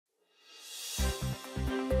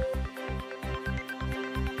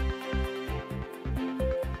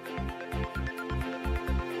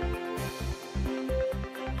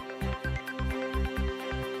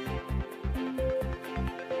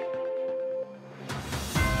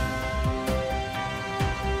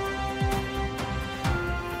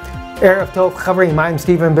Erev Tov Chavrim, I'm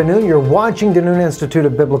Stephen Ben-Nun. You're watching the Nun Institute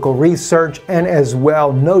of Biblical Research, and as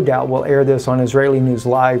well, no doubt we'll air this on Israeli News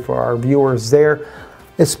Live for our viewers there,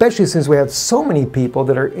 especially since we have so many people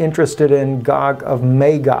that are interested in Gog of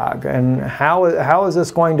Magog. And how is this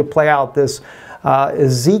going to play out, this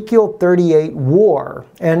Ezekiel 38 war?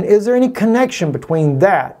 And is there any connection between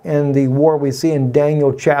that and the war we see in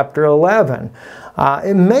Daniel chapter 11?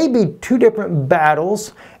 It may be two different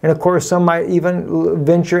battles, and of course some might even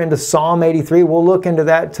venture into Psalm 83. We'll look into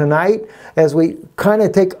that tonight as we kind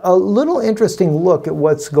of take a little interesting look at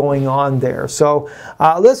what's going on there. So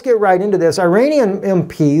let's get right into this. Iranian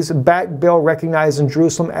MPs backed bill recognizing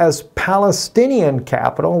Jerusalem as Palestinian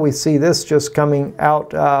capital. We see this just coming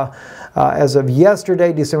out as of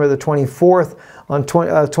yesterday, December the 24th. On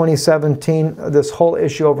 2017, this whole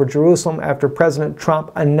issue over Jerusalem after President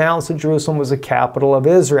Trump announced that Jerusalem was the capital of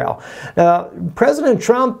Israel. President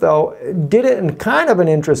Trump, though, did it in kind of an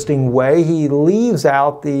interesting way. He leaves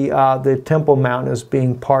out the Temple Mount as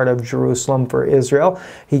being part of Jerusalem for Israel.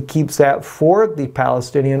 He keeps that for the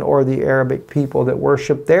Palestinian or the Arabic people that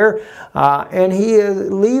worship there, and he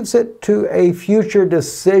leaves it to a future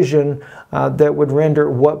decision that would render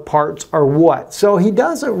what parts are what. So he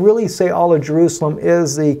doesn't really say all of Jerusalem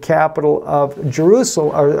is the capital of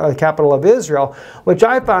Jerusalem, or capital of Israel, which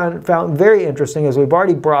I found very interesting, as we've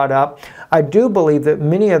already brought up. I do believe that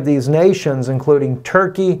many of these nations, including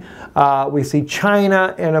Turkey, we see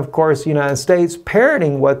China, and of course the United States,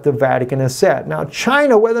 parroting what the Vatican has said. Now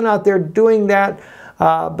China, whether or not they're doing that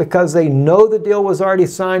because they know the deal was already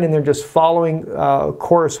signed and they're just following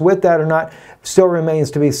course with that or not, still remains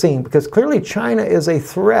to be seen, because clearly China is a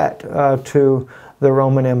threat to the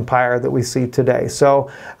Roman Empire that we see today.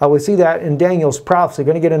 So we see that in Daniel's prophecy.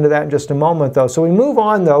 Going to get into that in just a moment, though. So we move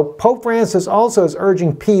on, though. Pope Francis also is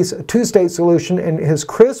urging peace, a two-state solution in his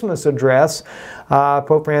Christmas address.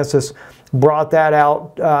 Pope Francis brought that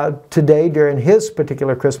out today during his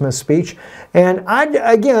particular Christmas speech. And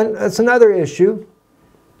again, it's another issue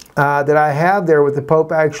that I have there with the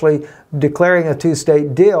Pope actually declaring a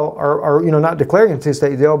two-state deal, or not declaring a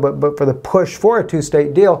two-state deal, but for the push for a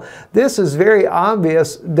two-state deal. This is very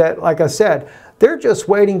obvious that, like I said, they're just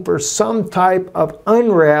waiting for some type of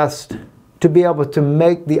unrest to be able to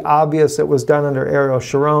make the obvious that was done under Ariel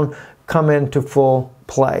Sharon come into full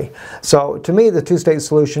play. So to me, the two-state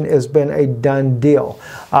solution has been a done deal.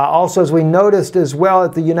 Also, as we noticed as well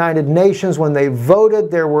at the United Nations, when they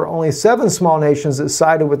voted, there were only 7 small nations that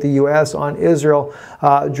sided with the U.S. on Israel,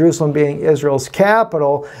 Jerusalem being Israel's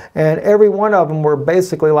capital, and every one of them were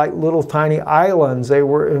basically like little tiny islands. They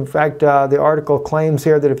were, in fact, the article claims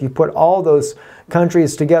here that if you put all those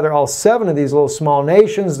countries together, all 7 of these little small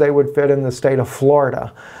nations, they would fit in the state of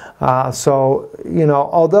Florida. So,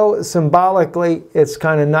 although symbolically it's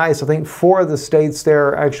kind of nice, I think 4 of the states there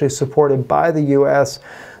are actually supported by the U.S.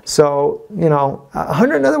 So, in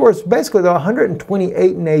other words, basically, though,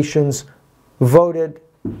 128 nations voted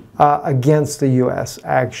against the U.S.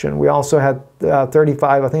 action. We also had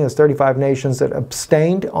 35, I think it's 35 nations that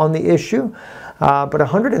abstained on the issue. But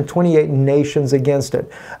 128 nations against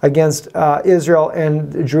it, against Israel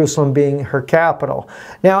and Jerusalem being her capital.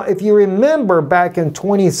 Now, if you remember back in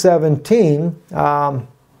 2017,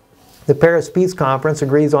 the Paris Peace Conference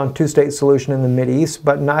agrees on two-state solution in the Mideast,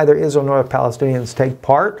 but neither Israel nor the Palestinians take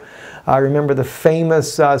part. Remember the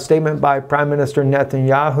famous statement by Prime Minister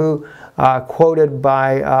Netanyahu, quoted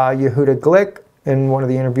by Yehuda Glick, in one of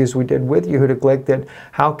the interviews we did with Yehuda Glick, that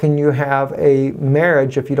how can you have a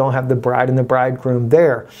marriage if you don't have the bride and the bridegroom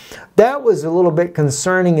there? That was a little bit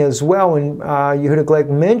concerning as well when Yehuda Glick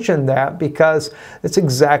mentioned that, because it's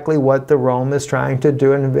exactly what the Rome is trying to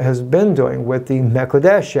do and has been doing with the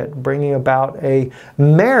Mekodeshet, bringing about a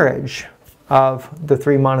marriage of the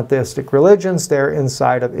 3 monotheistic religions there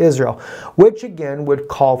inside of Israel, which again would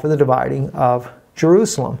call for the dividing of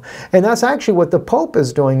Jerusalem. And that's actually what the Pope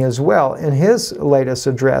is doing as well in his latest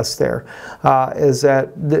address there, is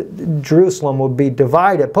that Jerusalem will be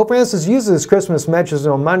divided. Pope Francis uses his Christmas message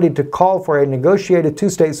on Monday to call for a negotiated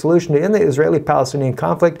two-state solution to end the Israeli-Palestinian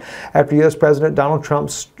conflict after U.S. President Donald Trump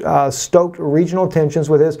stoked regional tensions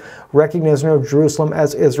with his recognition of Jerusalem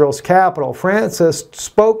as Israel's capital. Francis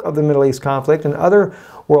spoke of the Middle East conflict and other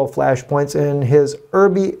world flashpoints in his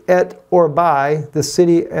Urbi et Orbi, the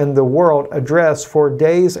city and the world address 4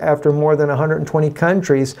 days after more than 120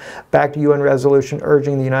 countries backed a UN resolution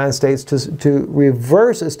urging the United States to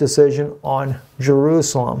reverse its decision on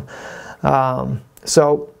Jerusalem.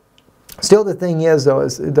 So still the thing is, though,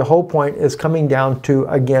 is the whole point is coming down to,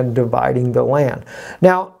 again, dividing the land.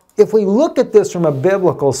 Now, if we look at this from a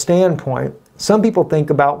biblical standpoint, Some people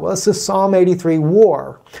think about, well, it's the Psalm 83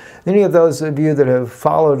 war. Any of those of you that have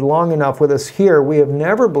followed long enough with us here, we have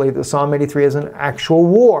never believed that Psalm 83 is an actual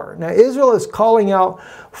war. Now, Israel is calling out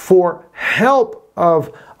for help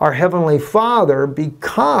of our Heavenly Father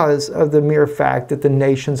because of the mere fact that the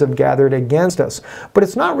nations have gathered against us. But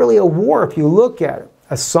it's not really a war if you look at it.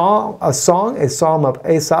 A psalm of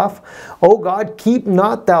Asaph. O God, keep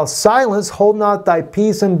not thou silence, hold not thy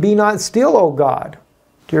peace, and be not still, O God.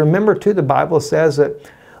 Do you remember too, the Bible says that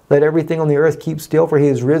let everything on the earth keep still, for he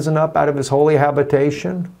is risen up out of his holy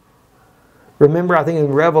habitation. Remember, I think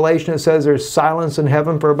in Revelation it says there's silence in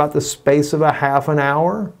heaven for about the space of a half an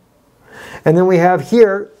hour. And then we have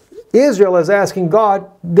here, Israel is asking God,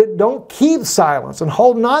 don't keep silence and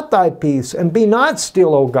hold not thy peace and be not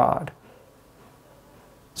still, O God.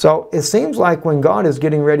 So it seems like when God is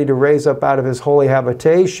getting ready to raise up out of his holy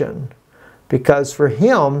habitation, because for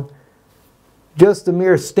him, just the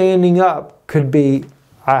mere standing up could be,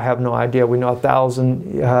 I have no idea, we know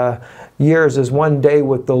 1,000 years is one day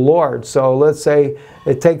with the Lord. So let's say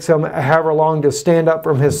it takes him however long to stand up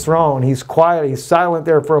from his throne. He's quiet, he's silent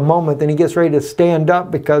there for a moment, then he gets ready to stand up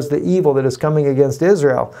because the evil that is coming against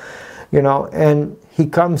Israel, you know, and he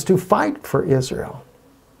comes to fight for Israel.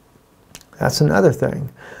 That's another thing.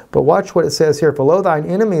 But watch what it says here. For lo, thine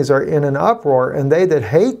enemies are in an uproar, and they that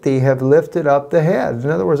hate thee have lifted up the head. In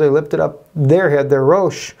other words, they lifted up their head, their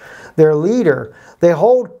Rosh, their leader. They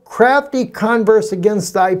hold crafty converse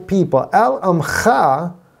against thy people. Al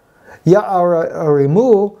amcha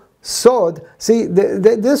ya'arimu sod. See,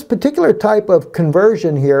 this particular type of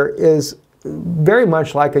conversion here is very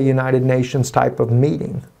much like a United Nations type of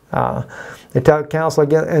meeting. They take counsel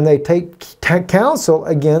against, and they take counsel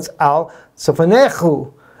against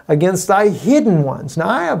al-safanechu, against thy hidden ones. Now,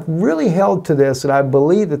 I have really held to this, that I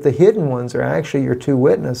believe that the hidden ones are actually your two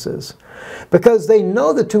witnesses. Because they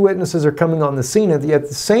know the two witnesses are coming on the scene, and yet at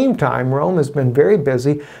the same time, Rome has been very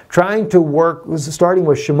busy trying to work, starting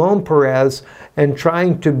with Shimon Peres, and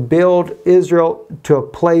trying to build Israel to a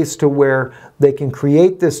place to where they can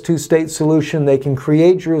create this two-state solution, they can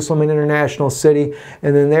create Jerusalem an international city,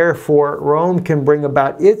 and then therefore Rome can bring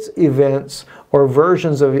about its events or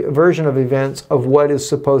version of events of what is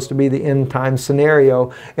supposed to be the end-time scenario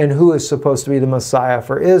and who is supposed to be the Messiah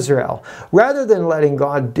for Israel. Rather than letting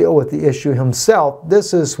God deal with the issue himself,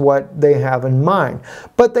 this is what they have in mind.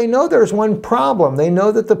 But they know there's one problem. They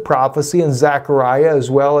know that the prophecy in Zechariah, as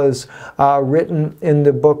well as written in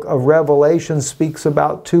the book of Revelation, speaks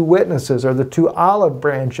about two witnesses, or the two olive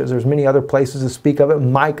branches. There's many other places that speak of it.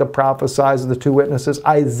 Micah prophesies of the two witnesses.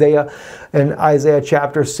 Isaiah, in Isaiah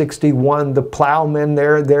chapter 61, the plowmen,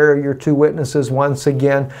 there are your two witnesses once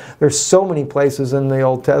again. There's so many places in the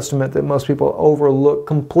Old Testament that most people overlook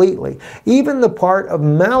completely. Even the part of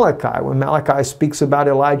Malachi, when Malachi speaks about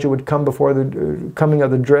Elijah would come before the coming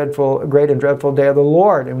of the great and dreadful day of the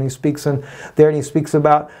Lord. And when he speaks in there, and he speaks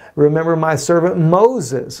about, remember my servant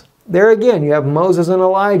Moses. There again, you have Moses and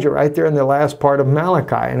Elijah right there in the last part of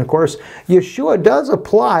Malachi. And of course, Yeshua does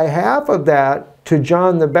apply half of that to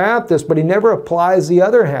John the Baptist, but he never applies the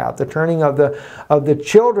other half, the turning of the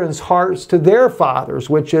children's hearts to their fathers,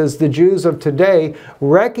 which is the Jews of today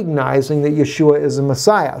recognizing that Yeshua is the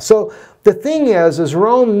Messiah. So the thing is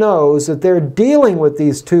Rome knows that they're dealing with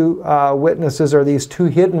these two witnesses, or these two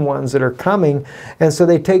hidden ones that are coming, and so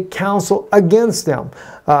they take counsel against them.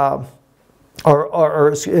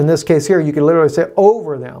 Or in this case here, you can literally say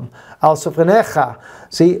over them. Al-Safranecha.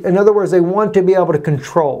 See, in other words, they want to be able to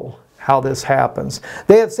control how this happens.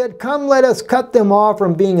 They have said, come, let us cut them off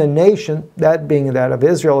from being a nation, that being that of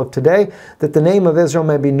Israel of today, that the name of Israel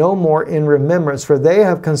may be no more in remembrance. For they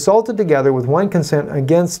have consulted together with one consent,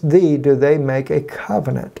 against thee do they make a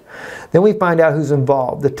covenant. Then we find out who's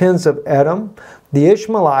involved. The tens of Edom, the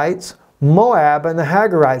Ishmaelites, Moab and the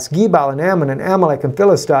Hagarites, Gebal and Ammon and Amalek and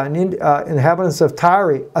Philistine, and inhabitants of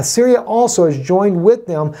Tyre. Assyria also has joined with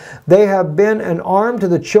them. They have been an arm to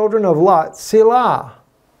the children of Lot, Selah.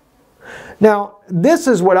 Now, this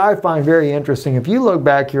is what I find very interesting. If you look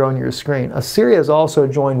back here on your screen, Assyria has also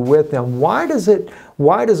joined with them. Why does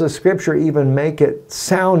the scripture even make it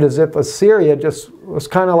sound as if Assyria just was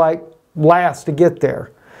kind of like last to get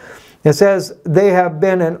there? It says, they have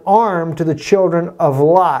been an arm to the children of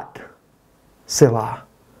Lot, Selah.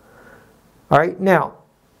 All right, now,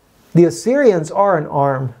 the Assyrians are an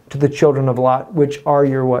arm to the children of Lot, which are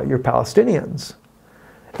your what? Your Palestinians.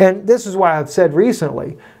 And this is why I've said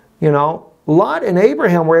recently, you know, Lot and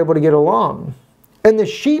Abraham were able to get along. And the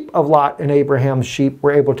sheep of Lot and Abraham's sheep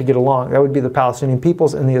were able to get along. That would be the Palestinian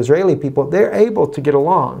peoples and the Israeli people. They're able to get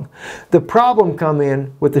along. The problem come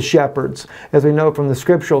in with the shepherds. As we know from the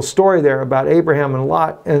scriptural story there about Abraham and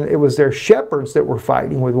Lot, and it was their shepherds that were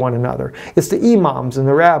fighting with one another. It's the imams and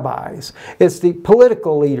the rabbis. It's the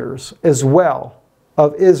political leaders as well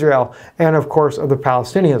of Israel and of course of the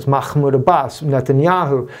Palestinians. Mahmoud Abbas,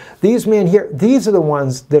 Netanyahu. These men here, these are the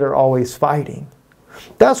ones that are always fighting.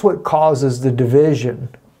 That's what causes the division.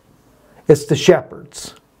 It's the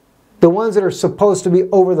shepherds. The ones that are supposed to be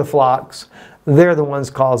over the flocks, they're the ones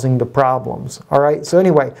causing the problems. All right. So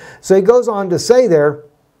anyway, so he goes on to say there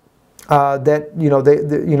that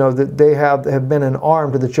that they have been an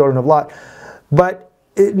arm to the children of Lot,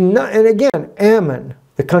 and again, Ammon,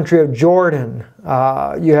 the country of Jordan.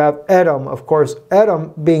 You have Edom, of course.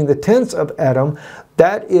 Edom being the tents of Edom.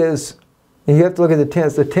 That is, you have to look at the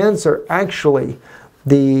tents. The tents are actually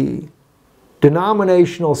the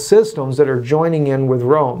denominational systems that are joining in with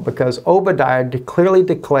Rome, because Obadiah clearly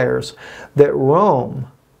declares that Rome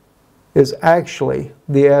is actually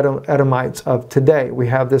the Edomites of today. We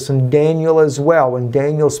have this in Daniel as well, when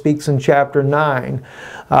Daniel speaks in chapter 9,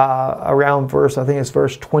 around verse, I think it's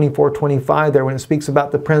verse 24, 25 there, when it speaks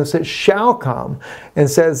about the prince that shall come, and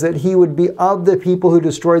says that he would be of the people who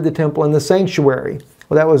destroyed the temple and the sanctuary.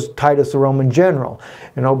 Well, that was Titus, the Roman general.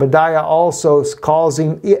 And Obadiah also calls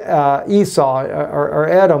him Esau, or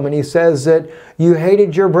Edom, and he says that you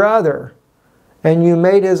hated your brother, and you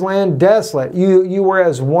made his land desolate. You were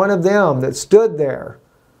as one of them that stood there,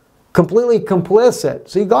 completely complicit.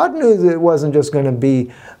 See, God knew that it wasn't just going to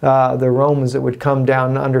be the Romans that would come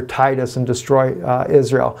down under Titus and destroy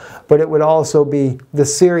Israel, but it would also be the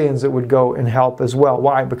Syrians that would go and help as well.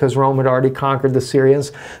 Why? Because Rome had already conquered the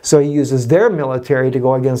Syrians, so he uses their military to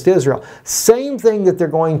go against Israel. Same thing that they're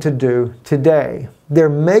going to do today. They're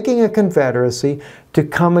making a confederacy to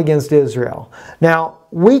come against Israel. Now,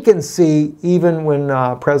 we can see even when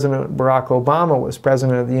President Barack Obama was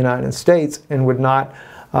president of the United States and would not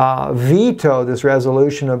veto this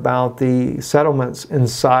resolution about the settlements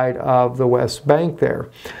inside of the West Bank there,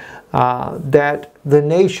 that the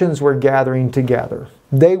nations were gathering together.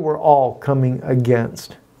 They were all coming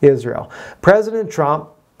against Israel. President Trump,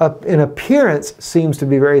 in appearance, seems to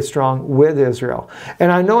be very strong with Israel.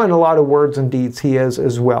 And I know in a lot of words and deeds he is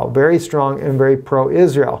as well. Very strong and very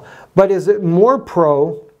pro-Israel. But is it more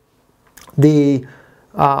pro the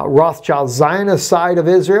Rothschild Zionist side of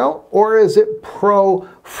Israel, or is it pro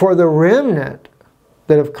for the remnant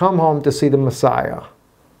that have come home to see the Messiah?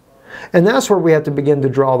 And that's where we have to begin to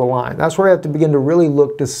draw the line. That's where we have to begin to really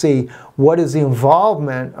look to see what is the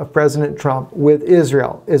involvement of President Trump with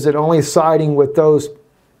Israel. Is it only siding with those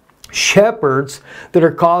shepherds that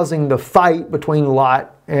are causing the fight between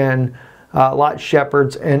Lot and Lot's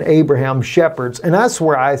shepherds and Abraham's shepherds? And that's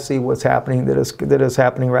where I see what's happening, that is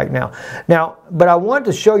happening right now. But I want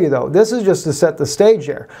to show you though, this is just to set the stage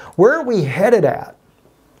there. Where are we headed at?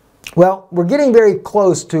 Well, we're getting very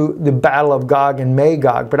close to the Battle of Gog and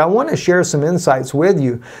Magog, but I want to share some insights with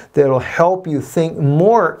you that will help you think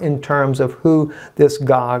more in terms of who this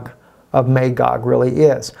Gog of Magog really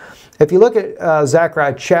is. If you look at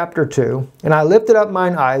Zechariah chapter 2, and I lifted up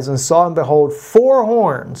mine eyes and saw and behold 4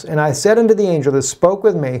 horns, and I said unto the angel that spoke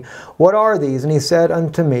with me, what are these? And he said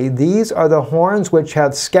unto me, these are the horns which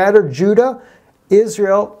have scattered Judah,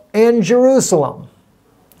 Israel, and Jerusalem.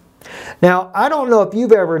 Now, I don't know if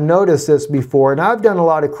you've ever noticed this before, and I've done a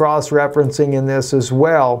lot of cross-referencing in this as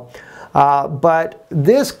well. But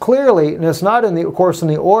this clearly, and it's not of course in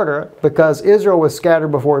the order, because Israel was scattered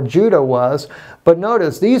before Judah was, but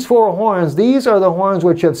notice these 4 horns, these are the horns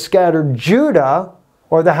which have scattered Judah,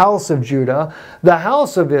 or the house of Judah, the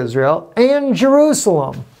house of Israel, and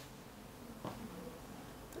Jerusalem.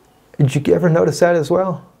 Did you ever notice that as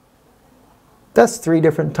well? That's 3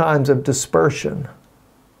 different times of dispersion.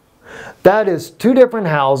 That is 2 different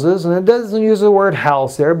houses, and it doesn't use the word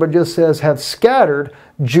house there, but just says have scattered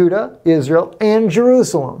Judah, Israel, and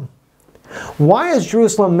Jerusalem. Why is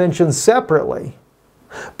Jerusalem mentioned separately?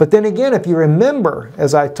 But then again, if you remember,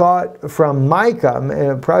 as I taught from Micah, and it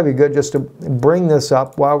would probably be good just to bring this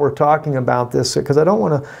up while we're talking about this, because I don't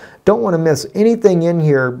want to miss anything in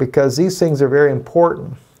here, because these things are very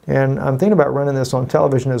important. And I'm thinking about running this on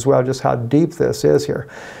television as well, just how deep this is here.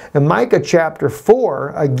 In Micah chapter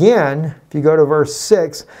 4, again, if you go to verse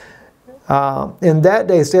 6, in that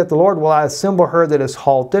day, saith the Lord, will I assemble her that is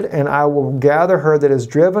halted, and I will gather her that is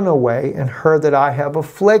driven away, and her that I have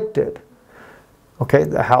afflicted. Okay,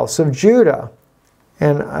 the house of Judah.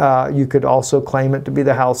 And you could also claim it to be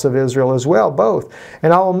the house of Israel as well, both.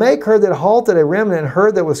 And I will make her that halted a remnant, and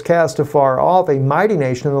her that was cast afar off, a mighty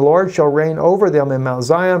nation, and the Lord shall reign over them in Mount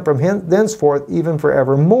Zion from thenceforth even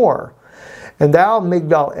forevermore. And thou,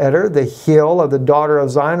 Migdal Eder, the hill of the daughter of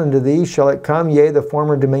Zion, unto thee shall it come, yea, the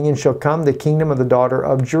former dominion shall come, the kingdom of the daughter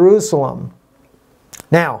of Jerusalem.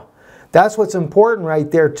 Now, that's what's important right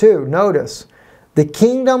there too. Notice, the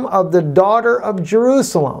kingdom of the daughter of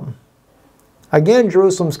Jerusalem. Again,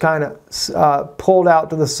 Jerusalem's kind of pulled out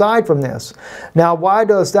to the side from this. Now, why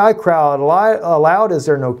dost thou cry aloud? Is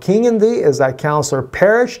there no king in thee? Is thy counselor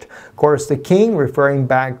perished? Of course, the king, referring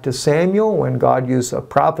back to Samuel, when God used a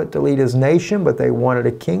prophet to lead his nation, but they wanted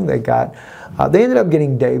a king. They ended up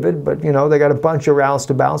getting David, but you know, they got a bunch of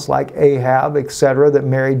roustabouts like Ahab, etc., that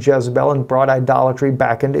married Jezebel and brought idolatry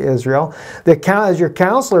back into Israel. As your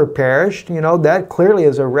counselor perished, you know, that clearly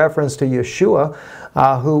is a reference to Yeshua.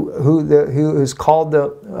 Who is called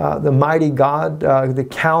the mighty God, the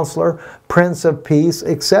counselor, Prince of Peace,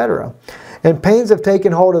 etc. And pains have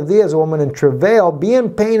taken hold of thee as a woman in travail. Be in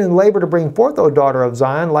pain and labor to bring forth, O daughter of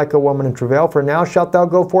Zion, like a woman in travail. For now shalt thou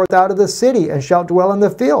go forth out of the city, and shalt dwell in the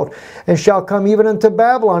field, and shalt come even unto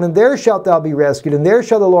Babylon, and there shalt thou be rescued, and there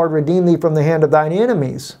shall the Lord redeem thee from the hand of thine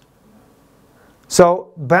enemies.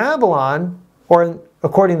 So Babylon, or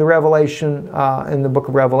according to Revelation, in the book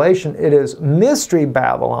of Revelation, it is Mystery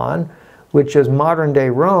Babylon, which is modern-day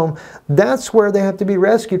Rome. That's where they have to be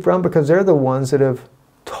rescued from, because they're the ones that have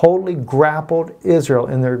totally grappled Israel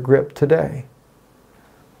in their grip today.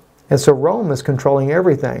 And so Rome is controlling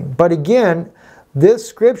everything. But again, this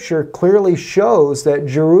scripture clearly shows that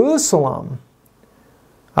Jerusalem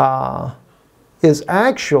goes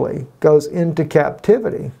into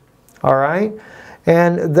captivity. All right?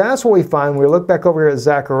 And that's what we find when we look back over here at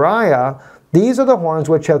Zechariah. These are the horns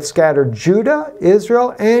which have scattered Judah,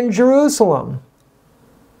 Israel, and Jerusalem.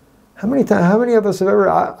 How many of us have ever...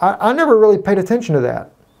 I never really paid attention to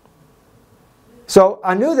that. So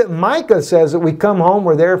I knew that Micah says that we come home,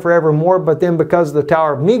 we're there forevermore, but then because of the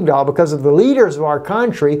Tower of Migdal, because of the leaders of our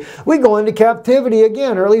country, we go into captivity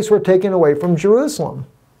again, or at least we're taken away from Jerusalem.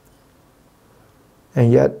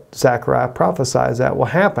 And yet, Zechariah prophesies that will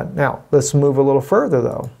happen. Now, let's move a little further,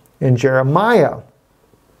 though. In Jeremiah,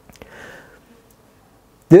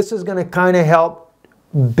 this is going to kind of help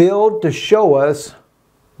build to show us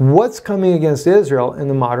what's coming against Israel in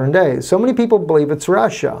the modern day. So many people believe it's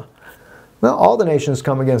Russia. Well, all the nations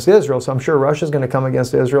come against Israel, so I'm sure Russia's going to come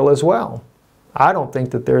against Israel as well. I don't think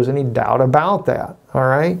that there's any doubt about that, all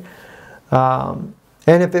right? And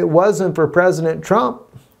if it wasn't for President Trump,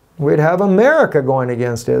 we'd have America going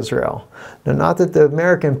against Israel. Now, not that the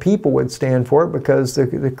American people would stand for it, because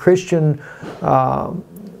the Christian, I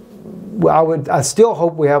still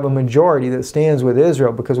hope we have a majority that stands with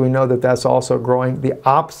Israel, because we know that that's also growing the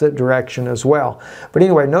opposite direction as well. But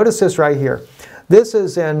anyway, notice this right here. This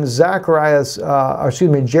is in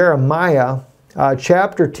Jeremiah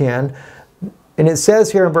chapter 10, and it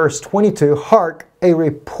says here in verse 22, hark, a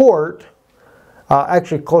report,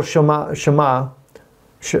 actually called Shema,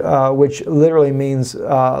 which literally means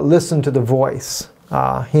listen to the voice.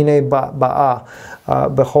 Hine ba'ah,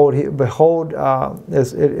 behold,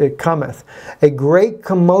 it cometh. A great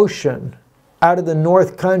commotion out of the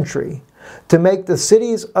north country, to make the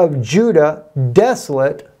cities of Judah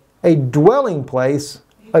desolate, a dwelling place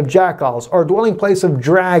of jackals, or a dwelling place of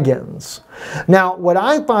dragons. Now, what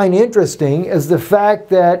I find interesting is the fact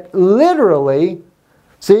that literally,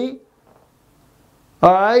 see,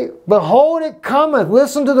 all right, behold it cometh,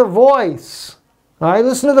 listen to the voice. All right,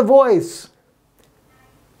 listen to the voice.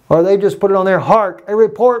 Or they just put it on there, hark, a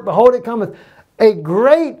report, behold it cometh. A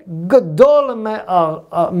great gadol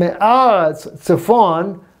me'aretz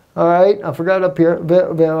tzifon, all right, I forgot it up here,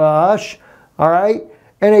 ve'ash, all right,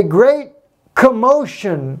 and a great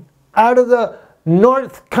commotion out of the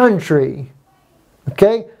north country,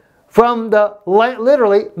 okay, from the,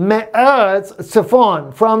 literally, me'aretz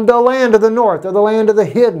tzifon, from the land of the north, or the land of the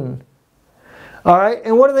hidden. All right,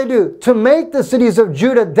 and what do? To make the cities of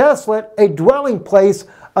Judah desolate, a dwelling place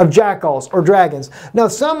of jackals or dragons. Now,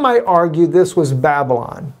 some might argue this was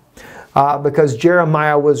Babylon, because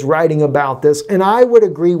Jeremiah was writing about this, and I would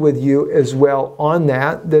agree with you as well on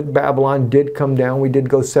that Babylon did come down. We did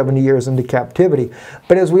go 70 years into captivity.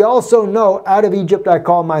 But as we also know, out of Egypt I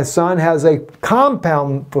call my son has a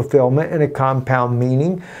compound fulfillment and a compound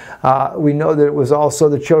meaning. We know that it was also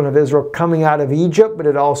the children of Israel coming out of Egypt, but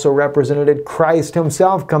it also represented Christ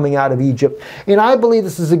himself coming out of Egypt. And I believe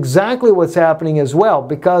this is exactly what's happening as well,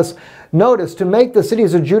 because Notice, to make the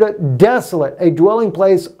cities of Judah desolate, a dwelling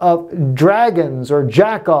place of dragons or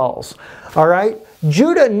jackals. All right?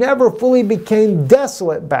 Judah never fully became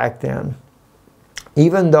desolate back then.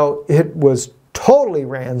 Even though it was totally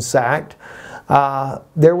ransacked,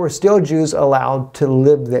 there were still Jews allowed to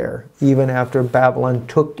live there, even after Babylon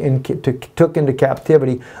took into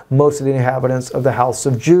captivity most of the inhabitants of the house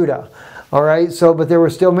of Judah. All right, so, but there were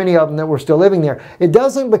still many of them that were still living there. It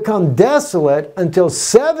doesn't become desolate until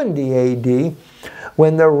 70 AD,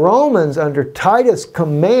 when the Romans, under Titus'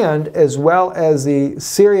 command, as well as the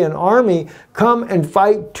Syrian army, come and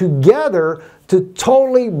fight together to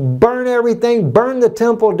totally burn everything, burn the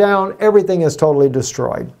temple down. Everything is totally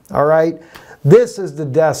destroyed. All right? This is the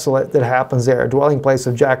desolate that happens there, a dwelling place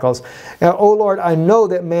of jackals. Now, O Lord, I know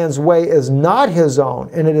that man's way is not his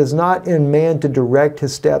own, and it is not in man to direct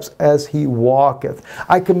his steps as he walketh.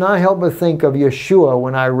 I could not help but think of Yeshua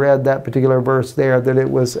when I read that particular verse there, that it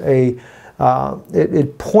was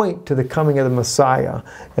it point to the coming of the Messiah,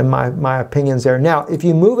 and my opinions there. Now, if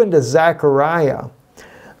you move into Zechariah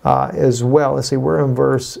as well, let's see, we're in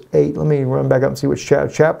verse 8. Let me run back up and see which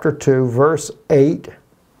chapter. Chapter 2, verse 8.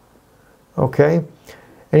 Okay,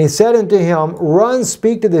 and he said unto him, Run,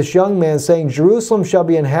 speak to this young man, saying, Jerusalem shall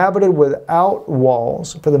be inhabited without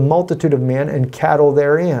walls, for the multitude of men and cattle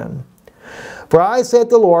therein. For I, saith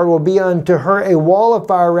the Lord, will be unto her a wall of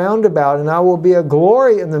fire round about, and I will be a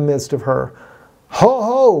glory in the midst of her. Ho,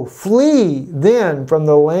 ho, flee then from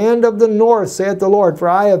the land of the north, saith the Lord, for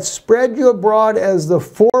I have spread you abroad as the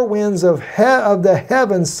four winds of the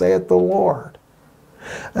heavens, saith the Lord.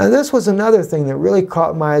 Now, this was another thing that really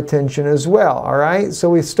caught my attention as well, all right? So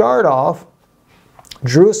we start off,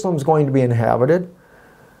 Jerusalem's going to be inhabited,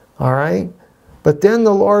 all right? But then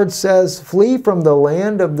the Lord says, Flee from the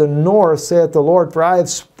land of the north, saith the Lord, for I have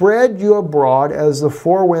spread you abroad as the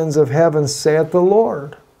four winds of heaven, saith the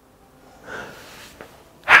Lord.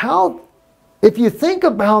 How, if you think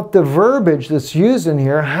about the verbiage that's used in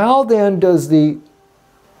here, how then does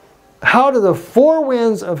how do the four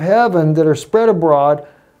winds of heaven that are spread abroad,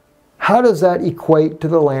 how does that equate to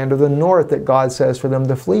the land of the north that God says for them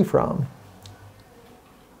to flee from?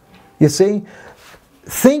 You see,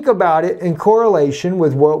 think about it in correlation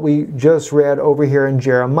with what we just read over here in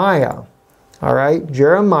Jeremiah. All right,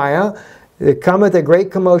 Jeremiah, it cometh a great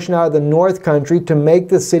commotion out of the north country to make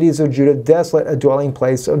the cities of Judah desolate, a dwelling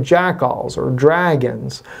place of jackals or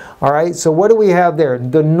dragons. All right, so what do we have there?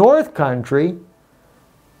 The north country,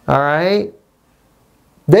 all right,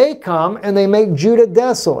 they come and they make Judah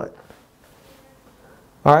desolate.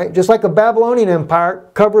 All right, just like a Babylonian empire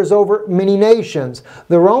covers over many nations.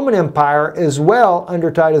 The Roman Empire as well,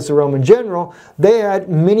 under Titus the Roman general, they had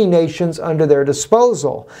many nations under their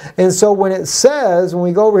disposal. And so when it says, when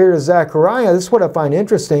we go over here to Zechariah, this is what I find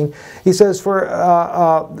interesting. He says, flee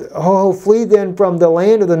then from the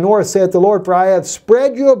land of the north, saith the Lord, for I have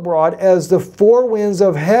spread you abroad as the four winds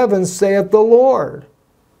of heaven, saith the Lord.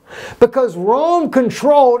 Because Rome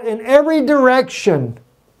controlled in every direction.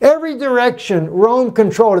 Every direction Rome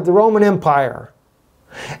controlled it, the Roman Empire.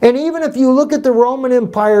 And even if you look at the Roman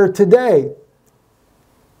Empire today,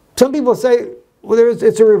 some people say, well,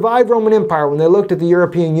 it's a revived Roman Empire when they looked at the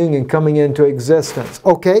European Union coming into existence.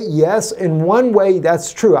 Okay, yes, in one way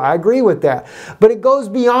that's true. I agree with that. But it goes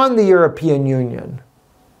beyond the European Union.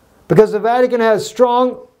 Because the Vatican has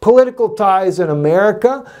strong political ties in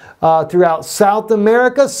America, throughout South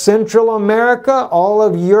America, Central America, all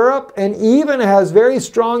of Europe, and even has very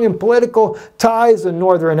strong and political ties in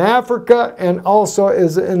Northern Africa and also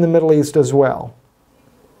is in the Middle East as well.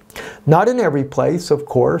 Not in every place, of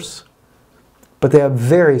course, but they have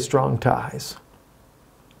very strong ties.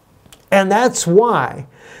 And that's why,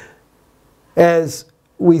 as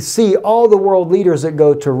we see all the world leaders that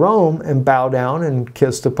go to Rome and bow down and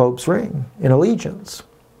kiss the Pope's ring in allegiance.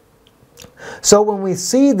 So when we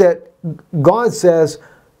see that God says,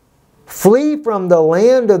 flee from the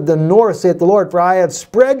land of the north, saith the Lord, for I have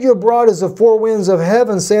spread you abroad as the four winds of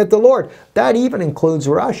heaven, saith the Lord. That even includes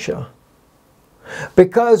Russia.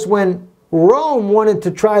 Because when Rome wanted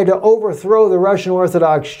to try to overthrow the Russian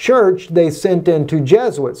Orthodox Church, they sent in two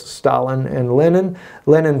Jesuits, Stalin and Lenin.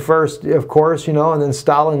 Lenin first, of course, you know, and then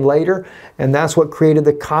Stalin later. And that's what created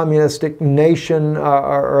the communistic nation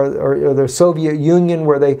or the Soviet Union,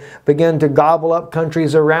 where they began to gobble up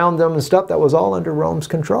countries around them and stuff that was all under Rome's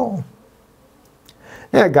control.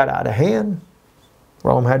 Now it got out of hand.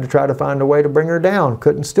 Rome had to try to find a way to bring her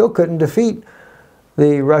down. Still couldn't defeat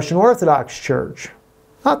the Russian Orthodox Church.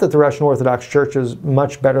 Not that the Russian Orthodox Church is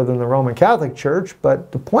much better than the Roman Catholic Church,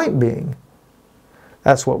 but the point being,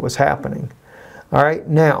 that's what was happening. All right,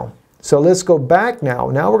 now, so let's go back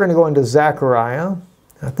now. Now we're going to go into Zechariah,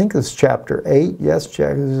 I think it's chapter 8. Yes,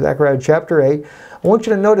 Zechariah chapter 8. I want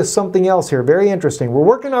you to notice something else here. Very interesting. We're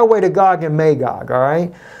working our way to Gog and Magog, all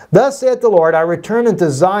right? Thus saith the Lord, I return unto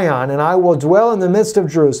Zion, and I will dwell in the midst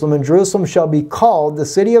of Jerusalem, and Jerusalem shall be called the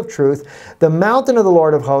city of truth, the mountain of the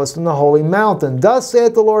Lord of hosts, and the holy mountain. Thus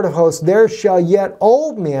saith the Lord of hosts, there shall yet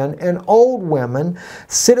old men and old women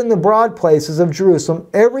sit in the broad places of Jerusalem,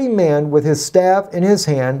 every man with his staff in his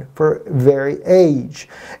hand for very age.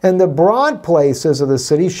 And the broad places of the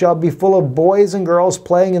city shall be full of boys and girls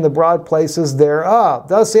playing in the broad places thereof.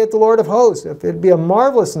 Thus saith the Lord of hosts, if it be a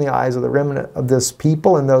marvelous in the eyes of the remnant of this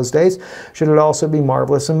people in those days, should it also be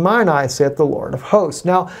marvelous in mine eyes, saith the Lord of hosts.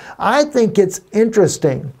 Now, I think it's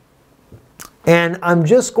interesting, and I'm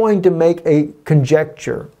just going to make a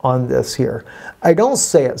conjecture on this here. I don't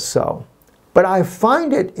say it so, but I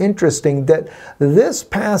find it interesting that this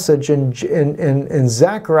passage in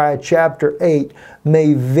Zechariah chapter 8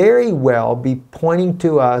 may very well be pointing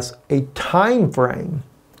to us a time frame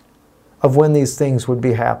of when these things would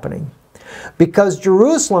be happening. Because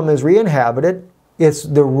Jerusalem is re-inhabited, it's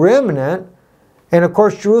the remnant, and of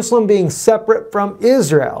course Jerusalem being separate from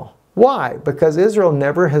Israel. Why? Because Israel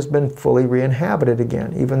never has been fully re-inhabited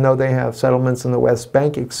again. Even though they have settlements in the West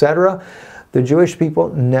Bank, etc., the Jewish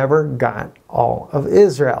people never got all of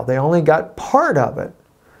Israel. They only got part of it.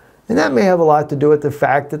 And that may have a lot to do with the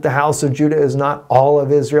fact that the house of Judah is not all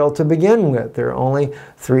of Israel to begin with. There are only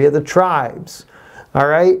 3 of the tribes. All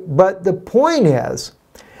right? But the point is,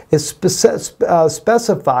 it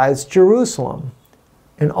specifies Jerusalem.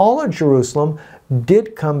 And all of Jerusalem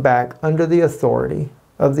did come back under the authority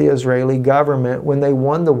of the Israeli government when they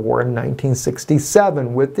won the war in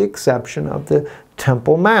 1967, with the exception of the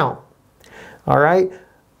Temple Mount. All right?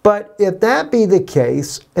 But if that be the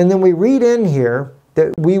case, and then we read in here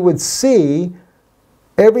that we would see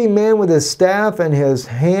every man with his staff and his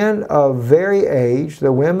hand of very age,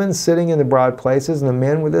 the women sitting in the broad places, and the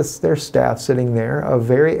men with their staff sitting there of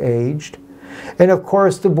very aged, and of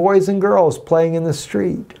course the boys and girls playing in the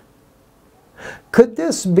street. Could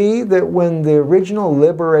this be that when the original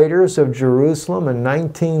liberators of Jerusalem in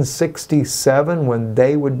 1967, when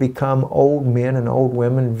they would become old men and old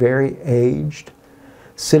women, very aged,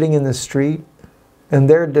 sitting in the street, and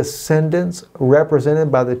their descendants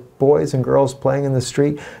represented by the boys and girls playing in the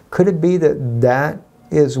street, could it be that that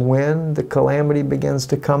is when the calamity begins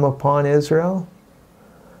to come upon Israel?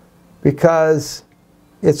 Because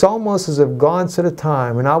it's almost as if God set a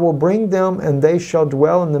time, and I will bring them, and they shall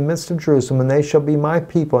dwell in the midst of Jerusalem, and they shall be my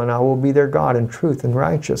people, and I will be their God in truth and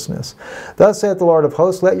righteousness. Thus saith the Lord of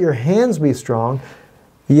hosts, let your hands be strong.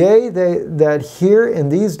 Yea, they that hear in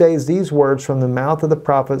these days these words from the mouth of the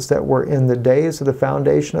prophets that were in the days of the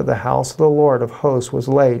foundation of the house of the Lord of hosts was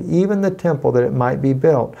laid, even the temple that it might be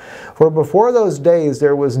built. For before those days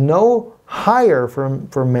there was no hire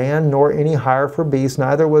for man, nor any hire for beast,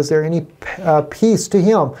 neither was there any peace to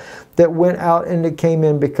him that went out and that came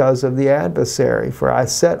in because of the adversary. For I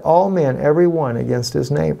set all men, every one, against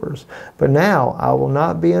his neighbors. But now I will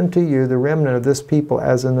not be unto you the remnant of this people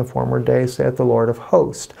as in the former days, saith the Lord of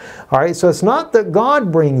hosts. All right, so it's not that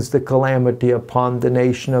God brings the calamity upon the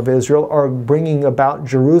nation of Israel, or bringing about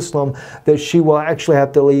Jerusalem, that she will actually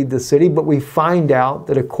have to leave the city, but we find out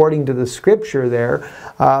that according to the scripture there,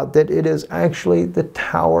 that it is actually the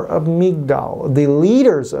Tower of Migdal, the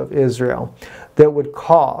leaders of Israel, that would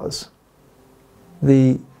cause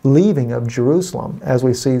the leaving of Jerusalem, as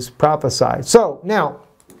we see prophesied. So, now,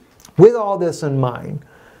 with all this in mind,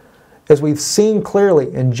 as we've seen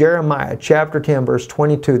clearly in Jeremiah chapter 10, verse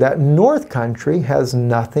 22, that north country has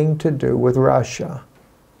nothing to do with Russia.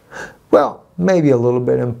 Well, maybe a little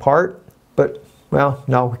bit in part, but, well,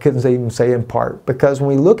 no, we couldn't even say in part, because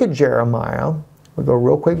when we look at Jeremiah, we'll go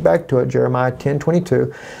real quick back to it, Jeremiah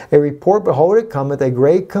 10:22. A report, behold, it cometh, a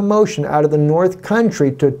great commotion out of the north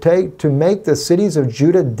country to make the cities of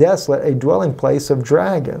Judah desolate, a dwelling place of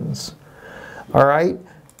dragons. All right?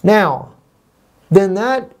 Now, then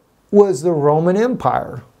that was the Roman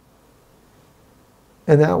Empire.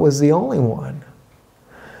 And that was the only one.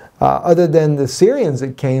 Other than the Syrians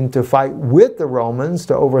that came to fight with the Romans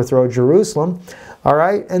to overthrow Jerusalem. All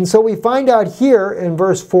right, and so we find out here in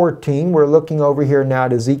verse 14, we're looking over here now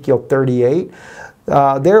at Ezekiel 38.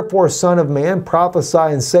 Therefore, son of man, prophesy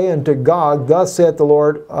and say unto Gog, thus saith the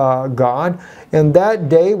Lord God, in that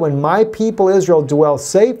day when my people Israel dwell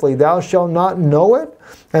safely, thou shalt not know it,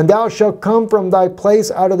 and thou shalt come from thy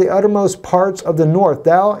place out of the uttermost parts of the north,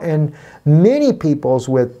 thou and many peoples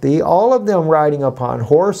with thee, all of them riding upon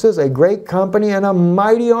horses, a great company and a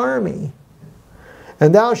mighty army.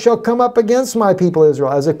 And thou shalt come up against my people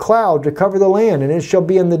Israel as a cloud to cover the land. And it shall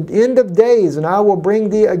be in the end of days, and I will bring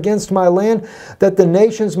thee against my land, that the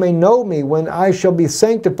nations may know me, when I shall be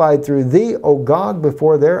sanctified through thee, O Gog,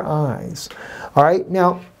 before their eyes. All right,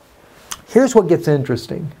 now, here's what gets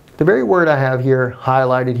interesting. The very word I have here,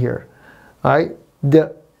 highlighted here. All right,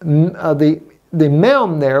 the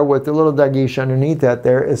mem there with the little dagish underneath that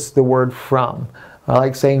there is the word from. I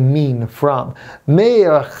like saying mean, from.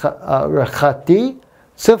 Me'achati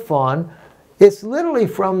Siphon, it's literally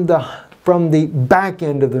from the back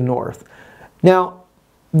end of the north. Now,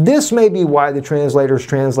 this may be why the translators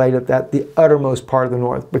translate it that the uttermost part of the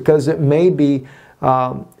north, because it may be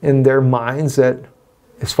in their minds that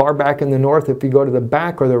as far back in the north, if you go to the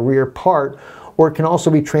back or the rear part, or it can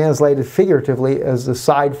also be translated figuratively as the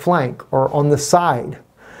side flank or on the side.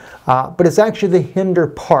 But it's actually the hinder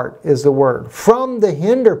part is the word. From the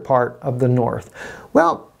hinder part of the north.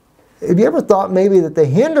 Well, have you ever thought maybe that the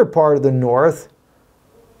hinder part of the north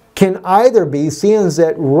can either be, seeing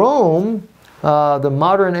that Rome, the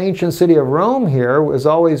modern ancient city of Rome here,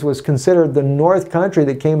 was considered the north country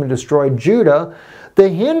that came and destroyed Judah. The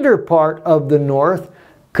hinder part of the north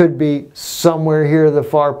could be somewhere here, the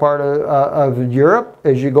far part of Europe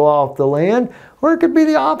as you go off the land, or it could be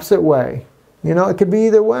the opposite way. You know, it could be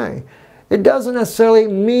either way. It doesn't necessarily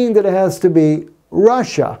mean that it has to be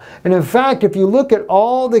Russia. And in fact, if you look at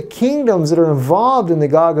all the kingdoms that are involved in the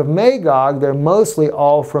Gog of Magog, they're mostly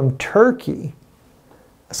all from Turkey.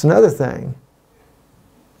 That's another thing.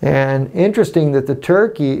 And interesting that the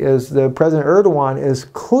Turkey is, the President Erdogan is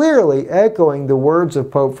clearly echoing the words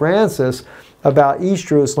of Pope Francis about East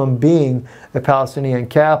Jerusalem being a Palestinian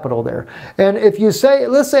capital there. And if you say,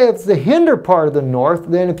 let's say it's the hinder part of the north,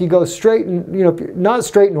 then if you go straight, not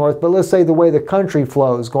straight north, but let's say the way the country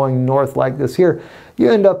flows going north like this here,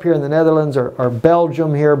 you end up here in the Netherlands or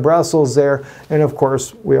Belgium here, Brussels there, and of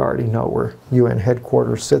course we already know where UN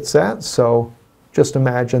headquarters sits at, so just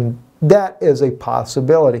imagine that is a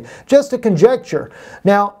possibility. Just a conjecture.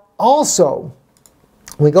 Now also,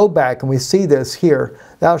 we go back and we see this here.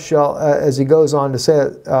 Thou shalt, as he goes on to say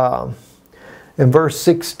it in verse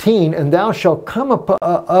 16, and thou shalt come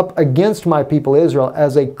up against my people Israel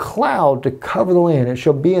as a cloud to cover the land. It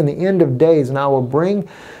shall be in the end of days, and I will bring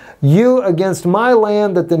you against my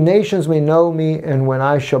land, that the nations may know me, and when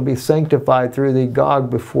I shall be sanctified through thee, Gog,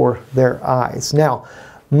 before their eyes. Now,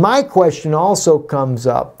 my question also comes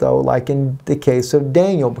up, though, like in the case of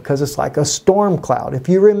Daniel, because it's like a storm cloud. If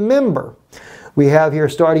you remember, we have here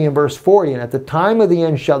starting in verse 40, and at the time of the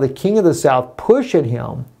end shall the king of the south push at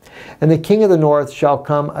him, and the king of the north shall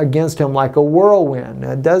come against him like a whirlwind.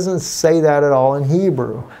 Now, it doesn't say that at all in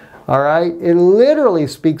Hebrew. All right? It literally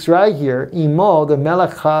speaks right here, Imo, the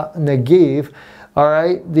Melech HaNegiv. All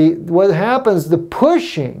right? What happens, the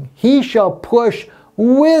pushing, he shall push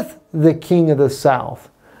with the king of the south.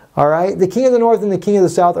 All right, the king of the north and the king of the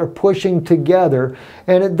south are pushing together,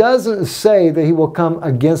 and it doesn't say that he will come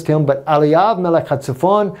against him, but Aliyav Melech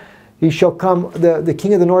HaTzifon, he shall come, the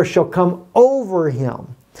king of the north shall come over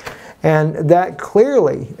him. And that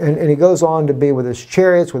clearly, and he goes on to be with his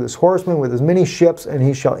chariots, with his horsemen, with his many ships, and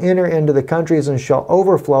he shall enter into the countries and shall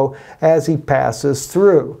overflow as he passes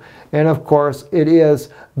through. And of course, it is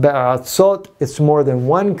Ba'atzot, it's more than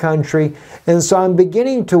one country. And so I'm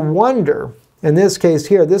beginning to wonder, in this case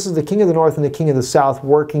here, this is the king of the north and the king of the south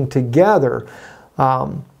working together.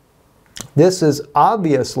 This is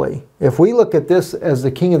obviously, if we look at this as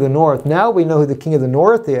the king of the north, now we know who the king of the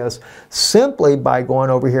north is simply by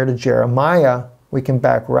going over here to Jeremiah. We can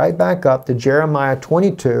back right back up to Jeremiah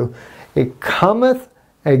 22. It cometh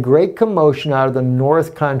a great commotion out of the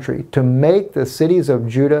north country to make the cities of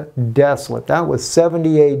Judah desolate. That was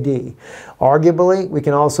 70 AD. Arguably, we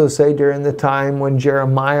can also say during the time when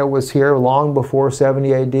Jeremiah was here, long before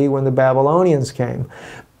 70 AD when the Babylonians came.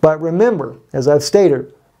 But remember, as I've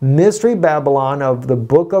stated, Mystery Babylon of the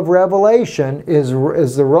book of Revelation is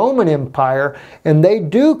the Roman Empire, and they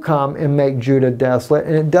do come and make Judah desolate,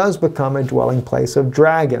 and it does become a dwelling place of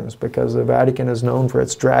dragons, because the Vatican is known for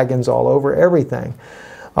its dragons all over everything.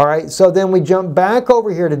 All right, so then we jump back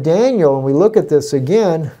over here to Daniel, and we look at this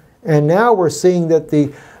again, and now we're seeing that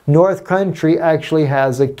the north country actually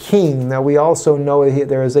has a king. Now we also know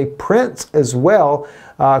there is a prince as well,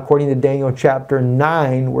 according to Daniel chapter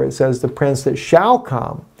 9, where it says the prince that shall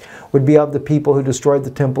come would be of the people who destroyed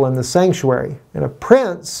the temple and the sanctuary. And a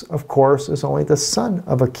prince, of course, is only the son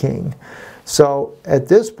of a king. So at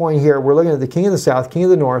this point here, we're looking at the king of the south, king of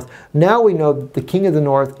the north. Now we know that the king of the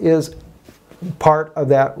north is part of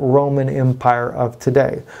that Roman Empire of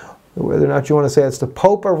today. whether or not you want to say it's the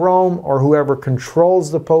Pope of Rome or whoever controls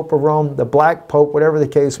the Pope of Rome, the Black Pope, whatever the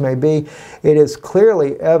case may be, it is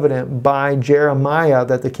clearly evident by Jeremiah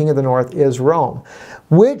that the king of the north is Rome,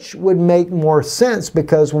 which would make more sense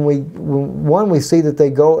because when we see that they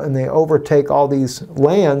go and they overtake all these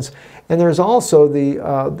lands, and there's also the,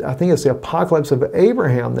 I think it's the Apocalypse of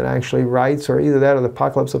Abraham that actually writes, or either that or the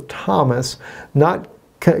Apocalypse of Thomas, not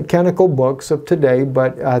canonical books of today,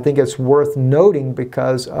 but I think it's worth noting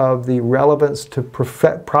because of the relevance to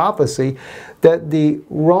prophecy that the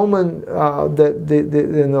Roman,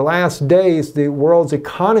 in the last days, the world's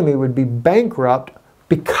economy would be bankrupt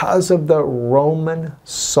because of the Roman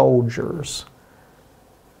soldiers.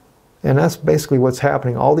 And that's basically what's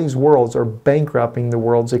happening. All these worlds are bankrupting the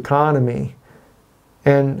world's economy.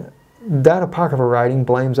 And that apocryphal writing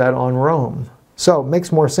blames that on Rome. So it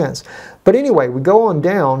makes more sense. But anyway, we go on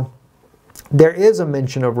down. There is a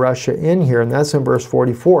mention of Russia in here, and that's in verse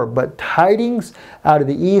 44. But tidings out of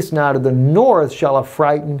the east and out of the north shall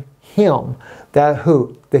affrighten him. That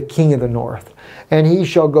who? The king of the north. And he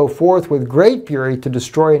shall go forth with great fury to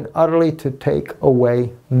destroy and utterly to take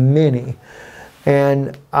away many.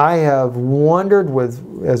 And I have wondered,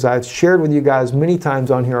 as I've shared with you guys many times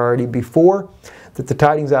on here already before, that the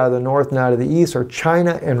tidings out of the north and out of the east are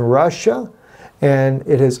China and Russia. And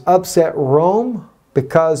it has upset Rome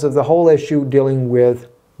because of the whole issue dealing with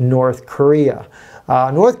North Korea.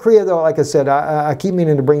 North Korea, though, like I said, I keep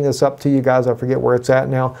meaning to bring this up to you guys. I forget where it's at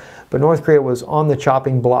now. But North Korea was on the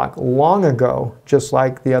chopping block long ago, just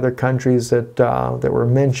like the other countries that were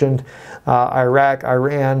mentioned. Iraq,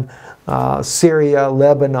 Iran, Syria,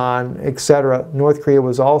 Lebanon, etc. North Korea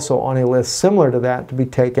was also on a list similar to that to be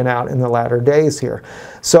taken out in the latter days here.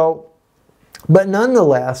 So, but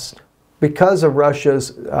nonetheless, because of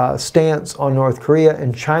Russia's stance on North Korea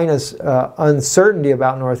and China's uncertainty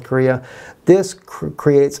about North Korea, this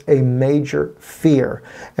creates a major fear.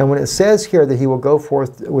 And when it says here that he will go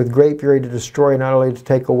forth with great fury to destroy and utterly to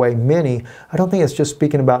take away many, I don't think it's just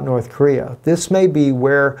speaking about North Korea. This may be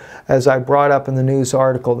where, as I brought up in the news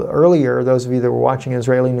article earlier, those of you that were watching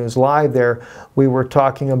Israeli News Live there, we were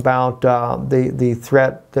talking about the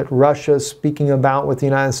threat that Russia's speaking about with the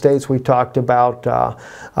United States. We talked about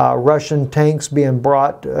Russian tanks being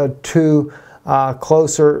brought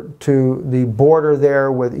closer to the border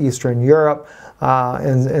there with Eastern Europe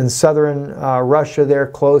and southern Russia there,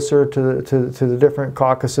 closer to the different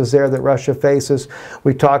Caucasus there that Russia faces.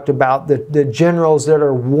 We talked about the generals that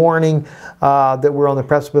are warning that we're on the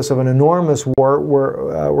precipice of an enormous war.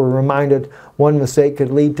 We're reminded one mistake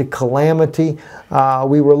could lead to calamity.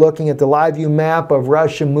 We were looking at the live view map of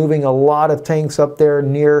Russia moving a lot of tanks up there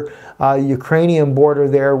near the Ukrainian border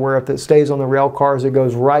there, where if it stays on the rail cars, it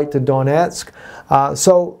goes right to Donetsk.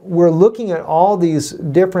 So we're looking at all these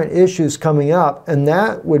different issues coming up, and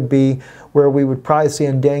that would be where we would probably see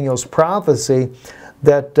in Daniel's prophecy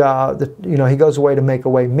that he goes away to make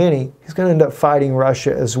away many. He's going to end up fighting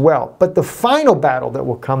Russia as well. But the final battle that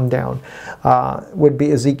will come down would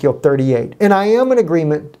be Ezekiel 38. And I am in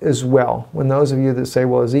agreement as well when those of you that say,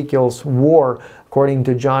 well, Ezekiel's war, according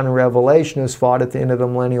to John in Revelation, is fought at the end of the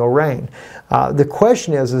millennial reign. The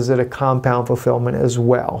question is it a compound fulfillment as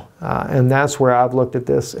well? And that's where I've looked at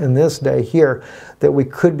this in this day here, that we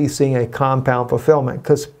could be seeing a compound fulfillment.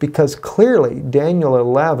 Because clearly Daniel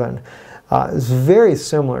 11 is very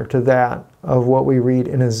similar to that of what we read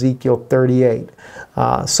in Ezekiel 38.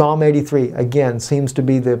 Psalm 83, again, seems to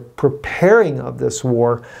be the preparing of this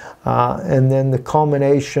war, and then the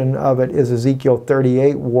culmination of it is Ezekiel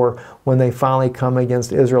 38 war, when they finally come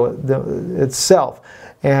against Israel itself.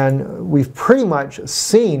 And we've pretty much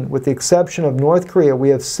seen, with the exception of North Korea, we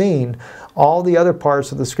have seen all the other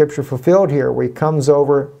parts of the scripture fulfilled here, where he comes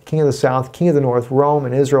over, king of the south, king of the north, Rome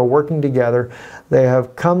and Israel working together. They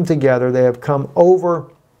have come together. They have come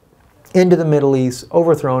over into the Middle East,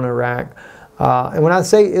 overthrown Iraq. And when I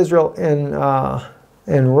say Israel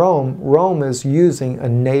and Rome, Rome is using a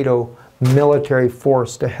NATO military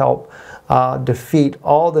force to help defeat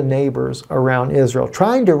all the neighbors around Israel,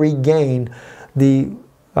 trying to regain the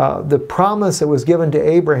promise that was given to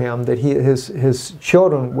Abraham, that his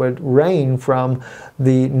children would reign from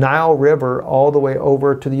the Nile River all the way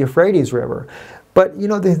over to the Euphrates River. But you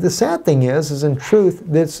know, the sad thing is in truth,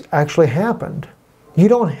 this actually happened. You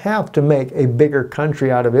don't have to make a bigger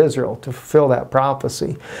country out of Israel to fulfill that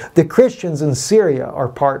prophecy. The Christians in Syria are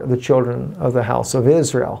part of the children of the house of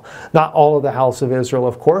Israel. Not all of the house of Israel,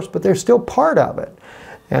 of course, but they're still part of it.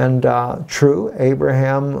 And true,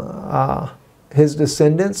 Abraham, his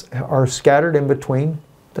descendants are scattered in between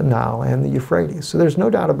the Nile and the Euphrates. So there's no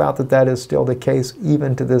doubt about that that is still the case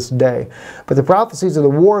even to this day. But the prophecies of the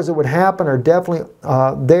wars that would happen are definitely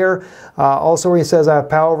there. Also where he says, I have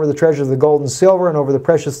power over the treasures of the gold and silver and over the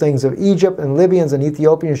precious things of Egypt, and Libyans and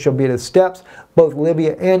Ethiopians shall be at his steps. Both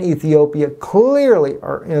Libya and Ethiopia clearly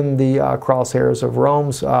are in the crosshairs of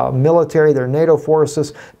Rome's military, their NATO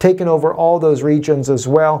forces, taking over all those regions as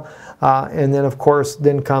well. And then, of course,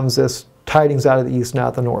 then comes this tidings out of the east,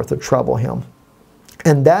 not the north, to trouble him.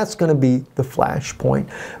 And that's going to be the flashpoint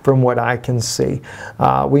from what I can see.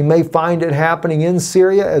 We may find it happening in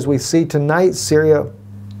Syria, as we see tonight. Syria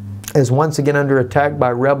is once again under attack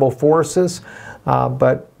by rebel forces.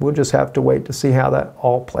 But we'll just have to wait to see how that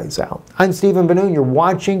all plays out. I'm Stephen Ben-Nun. You're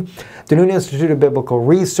watching the Noon Institute of Biblical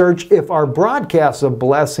Research. If our broadcast is a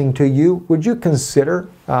blessing to you, would you consider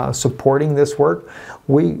supporting this work?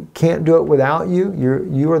 We can't do it without you.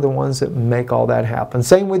 You are the ones that make all that happen.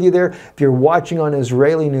 Same with you there. If you're watching on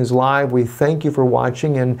Israeli News Live, we thank you for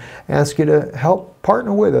watching and ask you to help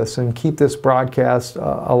partner with us and keep this broadcast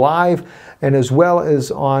alive. And as well as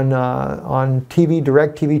on TV,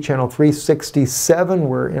 Direct TV channel 367,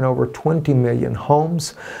 we're in over 20 million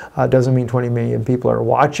homes. Doesn't mean 20 million people are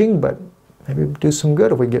watching, but maybe do some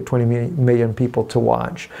good if we get 20 million people to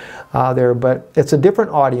watch there. But it's a different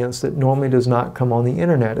audience that normally does not come on the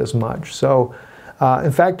internet as much. So,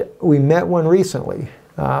 in fact, we met one recently.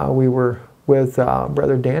 We were with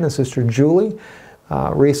Brother Dan and Sister Julie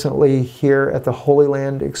recently here at the Holy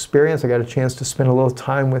Land Experience. I got a chance to spend a little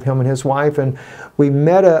time with him and his wife, and we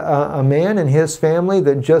met a man and his family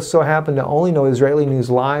that just so happened to only know Israeli News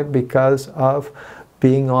Live because of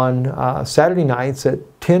being on Saturday nights at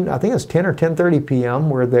 10, I think it's 10 or 10:30 p.m.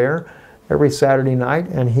 We're there every Saturday night,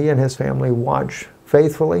 and he and his family watch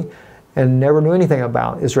faithfully and never knew anything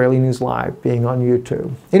about Israeli News Live being on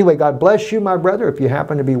YouTube. Anyway, God bless you, my brother, if you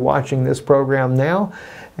happen to be watching this program now.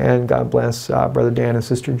 And God bless Brother Dan and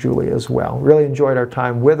Sister Julie as well. Really enjoyed our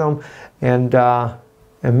time with them. And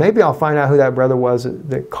maybe I'll find out who that brother was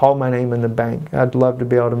that called my name in the bank. I'd love to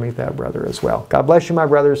be able to meet that brother as well. God bless you, my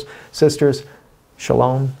brothers, sisters.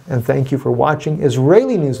 Shalom. And thank you for watching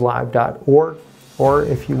IsraeliNewsLive.org. Or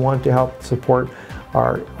if you want to help support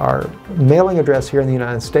our mailing address here in the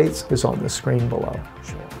United States is on the screen below.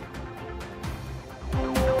 Shalom.